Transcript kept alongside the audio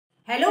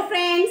Hello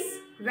friends,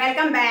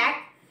 welcome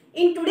back.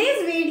 In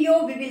today's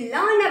video, we will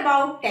learn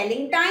about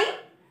telling time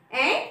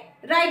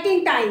and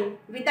writing time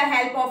with the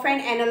help of an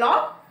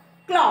analog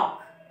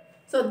clock.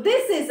 So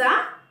this is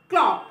a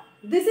clock.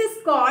 This is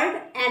called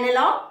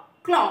analog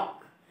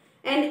clock.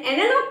 An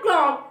analog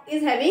clock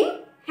is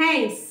having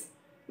hands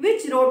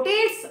which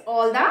rotates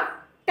all the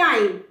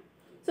time.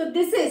 So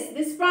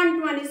this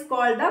front one is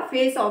called the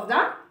face of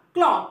the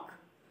clock.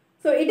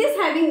 So it is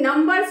having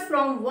numbers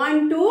from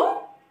 1 to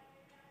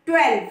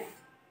 12.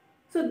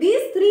 So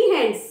these three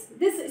hands,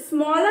 this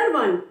smaller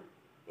one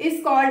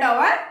is called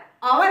our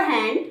hour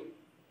hand.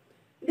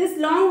 This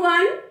long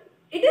one,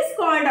 it is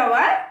called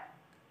our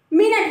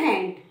minute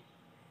hand.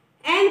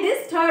 And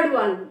this third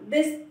one,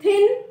 this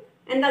thin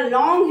and the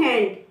long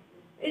hand,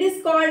 it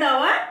is called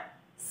our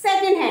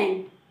second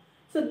hand.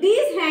 So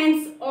these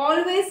hands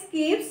always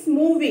keeps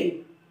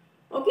moving.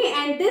 Okay,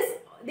 and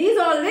these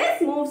always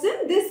moves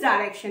in this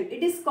direction.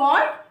 It is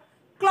called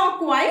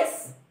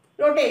clockwise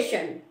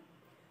rotation.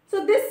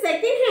 So this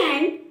second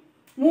hand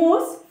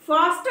moves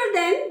faster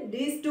than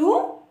these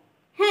two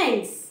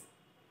hands.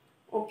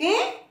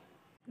 Okay.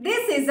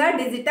 This is a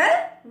digital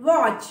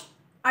watch.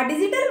 A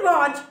digital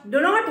watch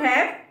do not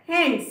have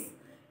hands.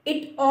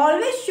 It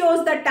always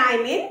shows the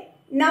time in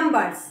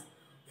numbers.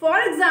 For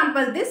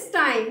example, this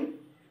time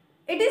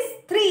it is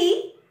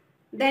 3,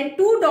 then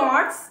 2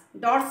 dots.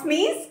 Dots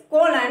means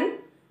colon,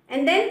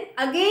 and then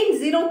again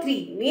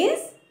 03 means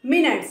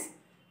minutes.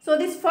 So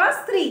this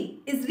first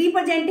 3 is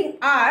representing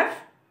hour.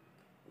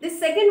 This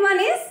second one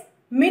is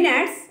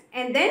minutes,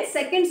 and then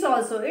seconds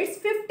also. It's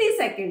 50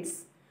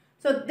 seconds.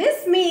 So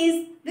this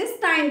means this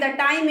time the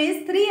time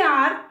is 3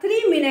 hours,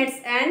 3 minutes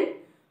and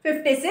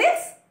 56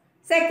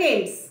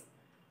 seconds.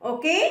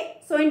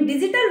 Okay. So in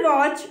digital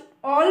watch,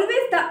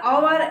 always the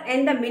hour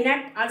and the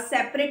minute are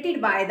separated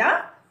by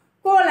the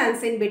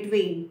colons in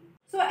between.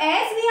 So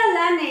as we are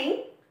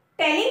learning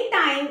telling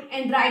time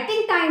and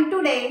writing time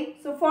today,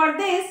 so for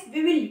this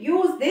we will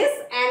use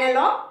this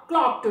analog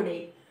clock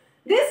today.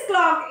 This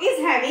clock is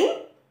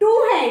having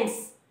two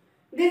hands.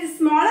 This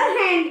smaller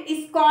hand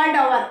is called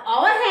our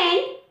hour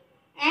hand,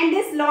 and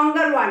this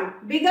longer one,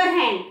 bigger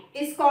hand,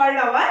 is called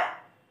our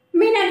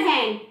minute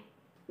hand.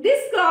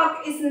 This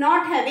clock is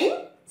not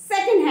having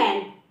second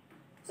hand.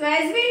 So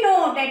as we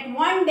know that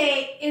one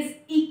day is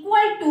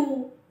equal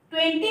to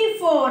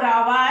 24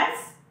 hours.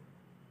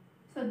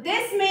 So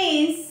this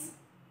means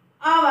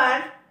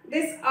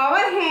this hour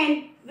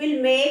hand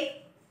will make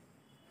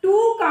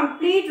 2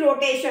 complete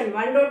rotation,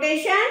 1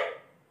 rotation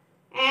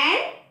and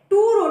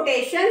 2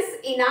 rotations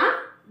in a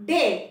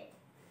day.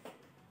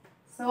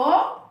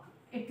 So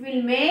it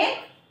will make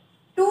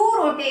 2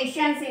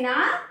 rotations in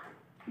a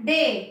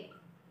day.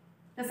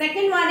 The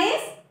second one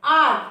is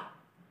hour.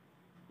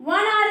 1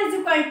 hour is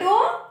equal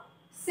to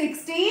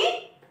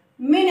 60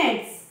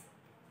 minutes.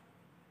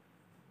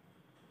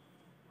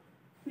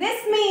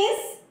 This means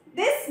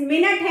this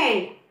minute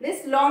hand,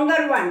 this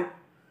longer one,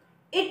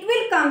 it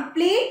will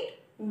complete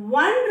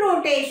 1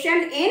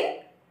 rotation in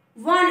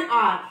 1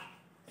 hour.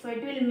 So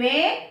it will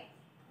make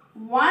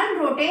 1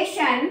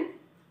 rotation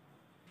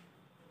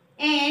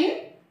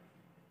in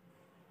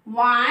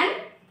 1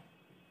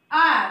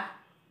 hour.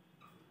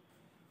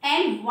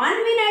 And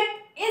 1 minute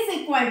is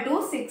equal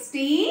to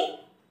 60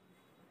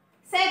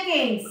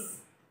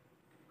 seconds.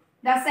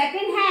 The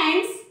second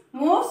hands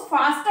moves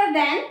faster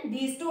than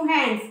these two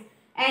hands,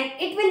 and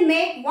it will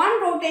make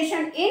 1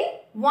 rotation in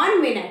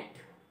 1 minute.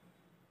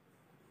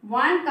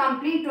 1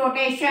 complete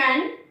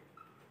rotation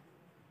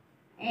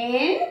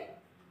in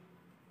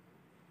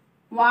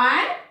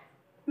 1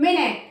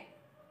 minute.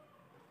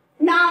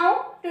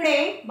 Now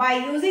today, by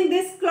using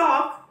this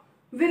clock,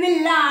 we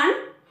will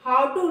learn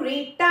how to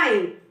read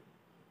time.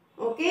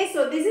 Okay,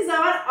 so this is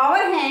our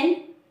hour hand.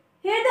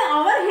 Here the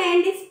hour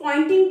hand is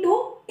pointing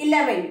to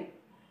 11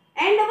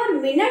 and our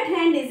minute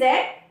hand is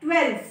at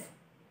 12.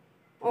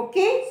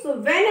 Okay, so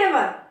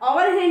whenever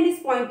hour hand is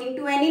pointing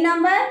to any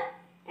number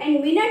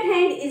and minute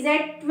hand is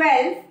at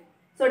 12,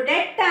 so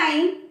that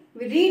time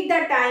we read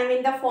the time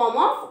in the form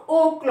of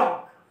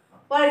o'clock.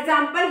 For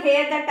example,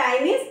 here the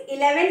time is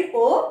 11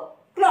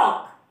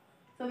 o'clock.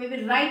 So we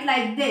will write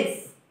like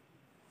this: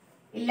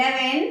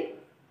 11,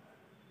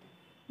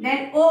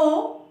 then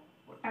O,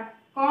 put a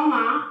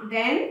comma,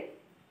 then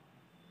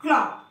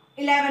clock.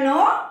 11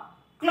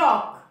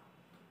 o'clock.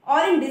 Or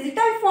in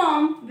digital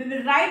form, we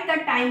will write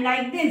the time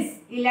like this: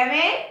 11,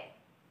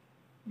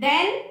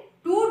 then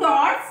 2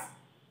 dots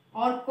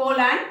or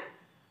colon,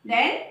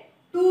 then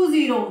 2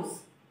 zeros.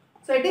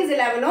 So it is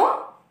 11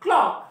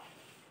 o'clock.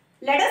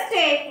 Let us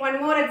take one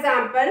more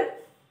example.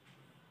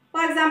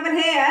 For example,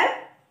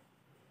 here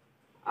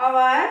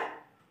our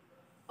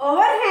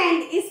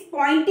overhand is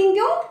pointing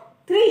to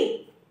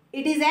 3.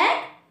 It is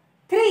at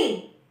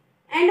 3.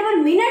 And our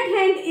minute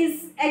hand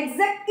is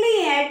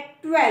exactly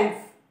at 12.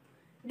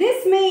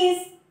 This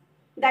means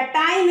the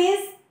time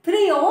is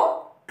 3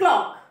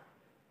 o'clock.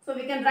 So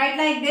we can write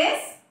like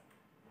this: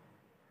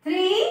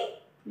 3,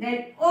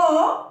 then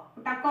O,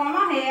 put a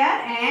comma here,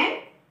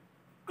 and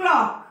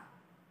clock.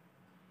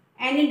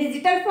 And in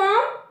digital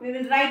form, we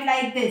will write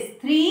like this.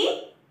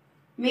 3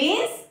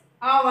 means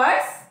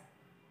hours.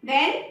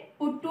 Then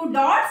put 2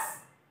 dots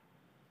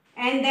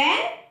and then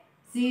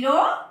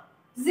 0,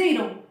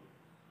 0.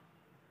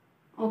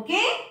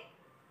 Okay.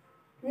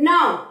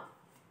 Now,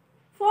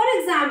 for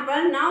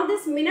example, now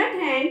this minute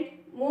hand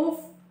move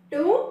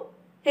to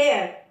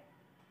here.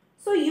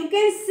 So you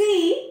can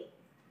see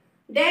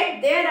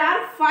that there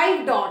are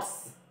 5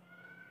 dots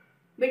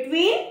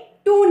between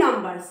two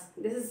numbers.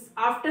 This is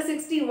after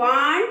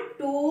 61,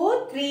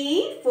 2,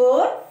 3,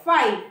 4,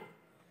 5.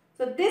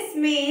 So this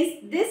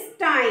means this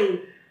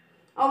time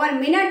our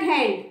minute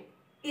hand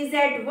is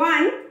at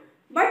 1,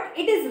 but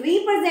it is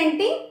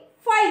representing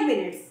 5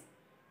 minutes.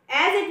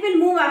 As it will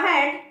move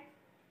ahead,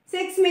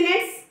 6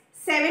 minutes,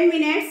 7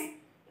 minutes,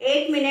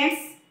 8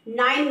 minutes,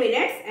 9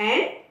 minutes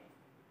and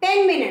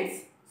 10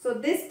 minutes. So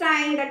this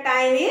time the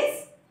time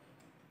is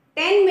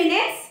 10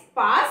 minutes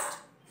past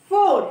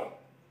 4.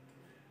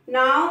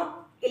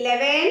 Now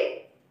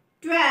 11,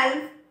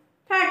 12,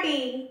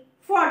 13,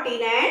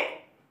 14 and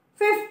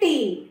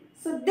 15.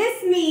 So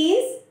this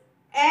means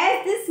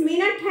as this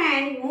minute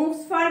hand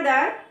moves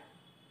further,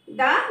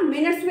 the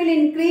minutes will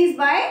increase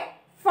by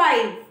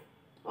 5.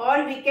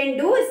 Or we can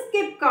do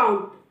skip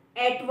count.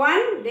 At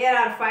 1 there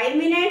are 5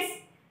 minutes.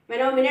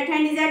 When our minute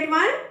hand is at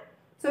 1,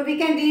 so we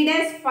can read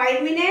as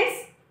 5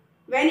 minutes.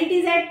 When it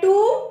is at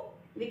 2,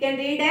 we can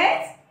read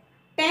as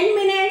 10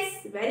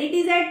 minutes. When it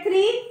is at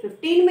 3,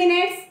 15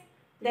 minutes.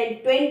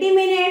 Then 20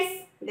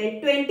 minutes.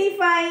 Then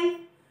 25,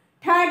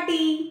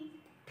 30,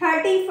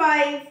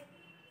 35,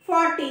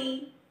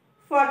 40,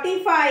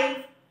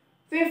 45,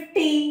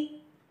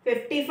 50,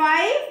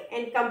 55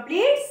 and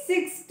complete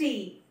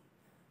 60.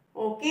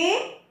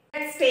 Okay.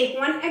 Let's take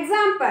one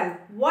example.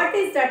 What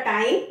is the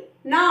time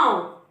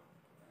now?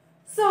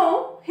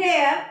 So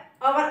here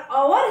our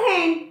hour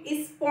hand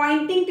is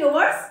pointing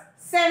towards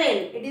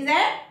 7. It is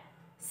at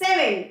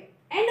 7.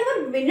 And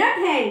our minute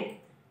hand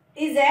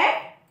is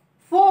at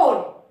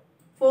 4.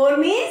 4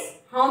 means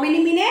how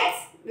many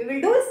minutes? We will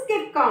do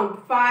skip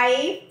count.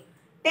 5,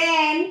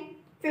 10,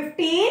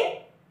 15,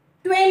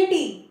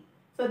 20.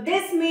 So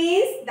this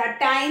means the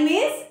time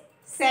is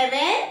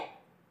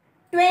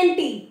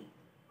 7:20.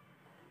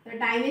 The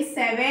time is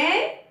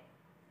 7.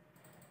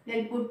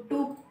 Then put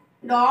 2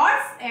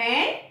 dots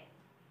and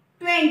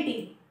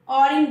 20.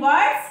 Or in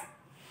words,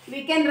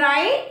 we can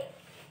write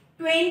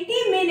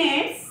 20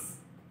 minutes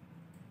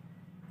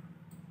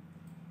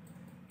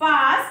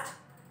past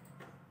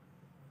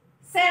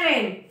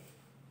 7.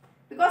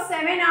 Because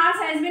 7 hours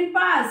has been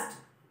passed.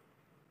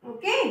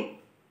 Okay.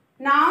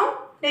 Now,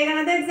 take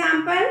another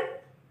example.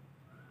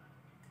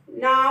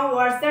 Now,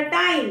 what's the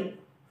time?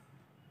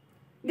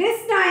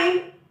 This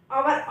time,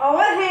 our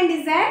hour hand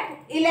is at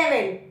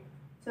 11.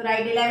 So,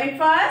 write 11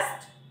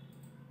 first.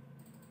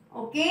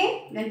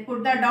 Okay. Then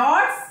put the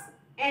dots.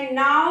 And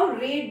now,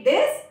 read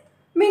this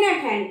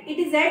minute hand. It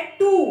is at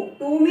 2.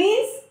 2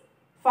 means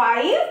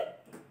 5,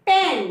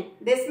 10.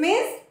 This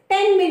means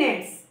 10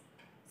 minutes.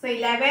 So,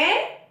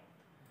 11,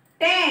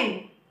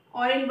 10.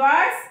 Or in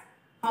words,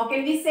 how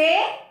can we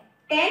say?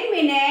 10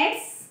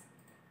 minutes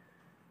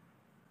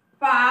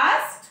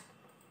past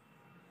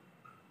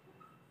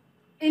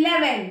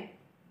 11.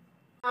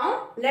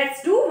 Now,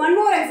 let's do one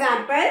more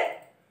example.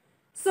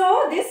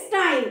 So, this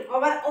time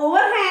our hour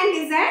hand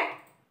is at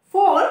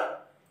 4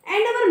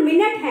 and our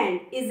minute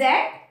hand is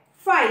at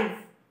 5.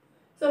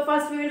 So,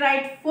 first we will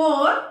write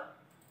 4.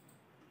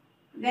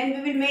 Then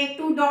we will make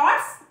 2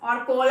 dots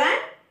or colon.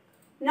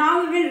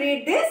 Now, we will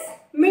read this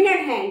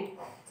minute hand.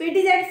 So, it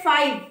is at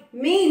 5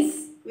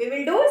 means we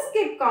will do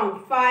skip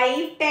count.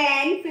 5,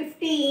 10,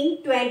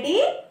 15,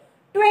 20,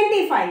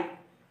 25.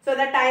 So,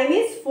 the time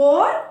is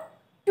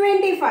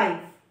 4:25.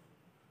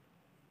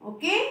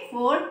 Okay,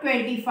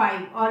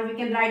 4:25. Or we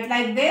can write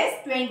like this.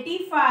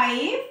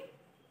 25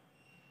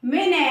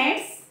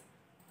 minutes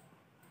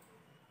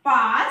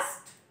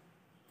past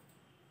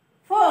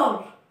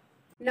 4.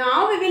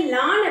 Now, we will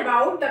learn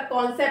about the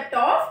concept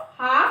of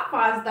half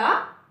past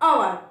the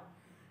hour.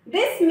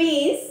 This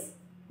means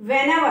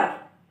whenever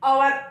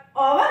our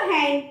hour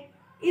hand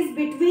is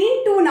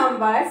between two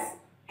numbers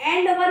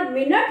and our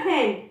minute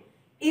hand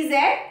is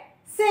at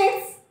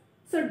 6.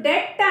 So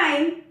that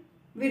time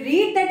we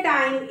read the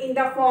time in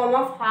the form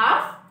of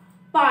half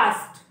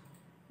past.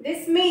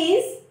 This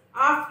means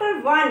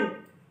after 1,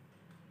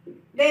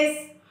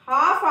 this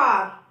half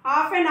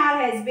an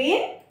hour has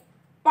been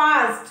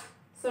passed.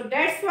 So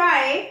that's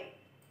why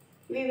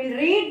we will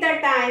read the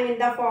time in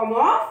the form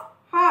of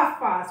half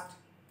past.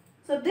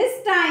 So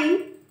this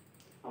time,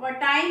 our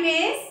time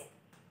is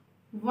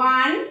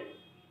 1,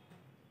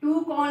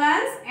 2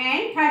 colons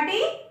and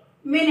 30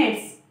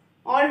 minutes.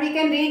 Or we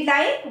can read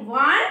like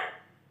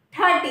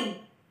 1:30.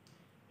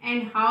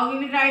 And how we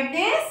will write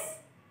this?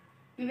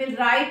 We will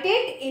write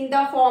it in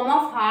the form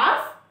of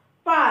half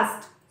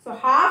past. So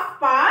half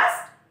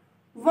past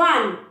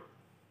 1.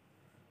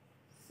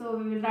 So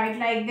we will write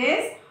like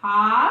this.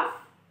 Half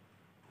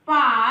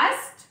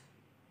past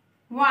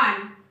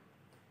 1.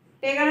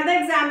 Take another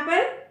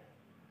example.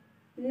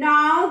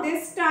 Now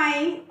this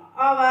time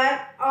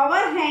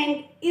our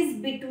hand is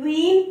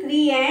between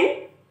 3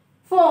 and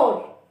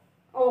 4.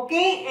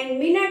 Okay, and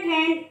minute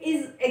hand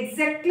is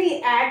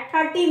exactly at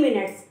 30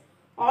 minutes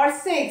or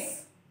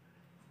 6.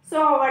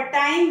 So our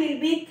time will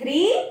be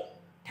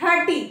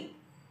 3:30.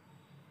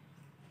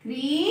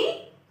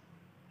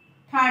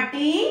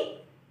 3:30,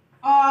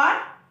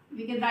 or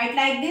we can write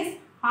like this,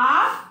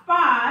 half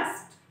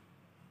past.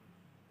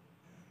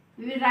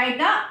 We will write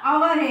the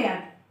hour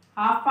here.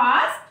 Half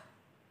past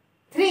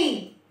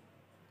 3.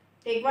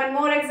 Take one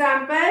more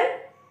example.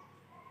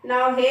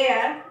 Now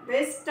here,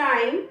 this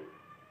time,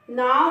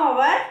 now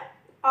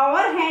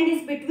our hand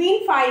is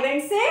between 5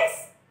 and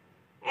 6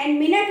 and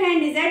minute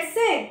hand is at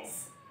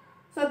 6.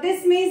 So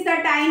this means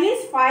the time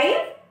is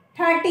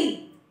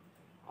 5:30,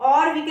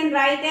 or we can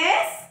write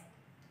as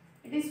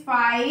it is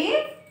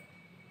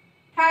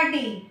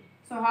 5:30.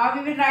 So how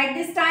we will write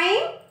this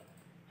time?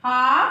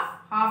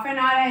 Half an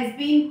hour has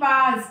been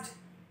passed.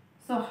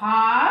 So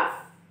half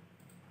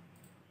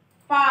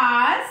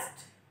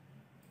past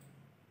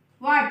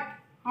what?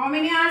 How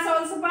many hours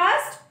also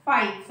passed?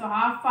 5. So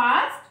half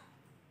past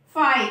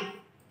 5.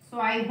 So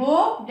I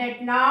hope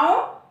that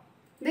now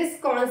this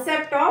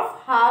concept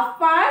of half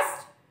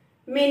past,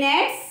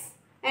 minutes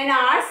and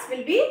hours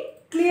will be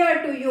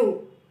clear to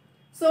you.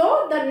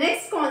 So the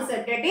next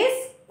concept, that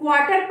is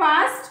quarter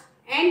past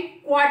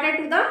and quarter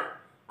to the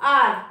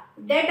hour,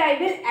 that I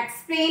will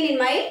explain in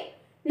my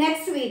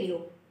next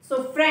video.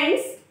 So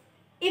friends,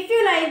 if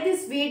you like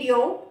this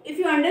video, if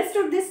you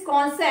understood this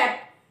concept,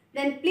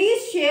 then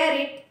please share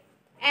it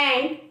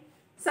and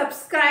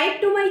subscribe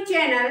to my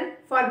channel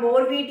for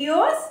more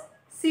videos.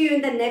 See you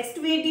in the next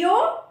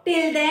video.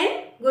 Till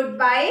then,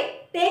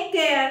 goodbye. Take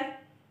care.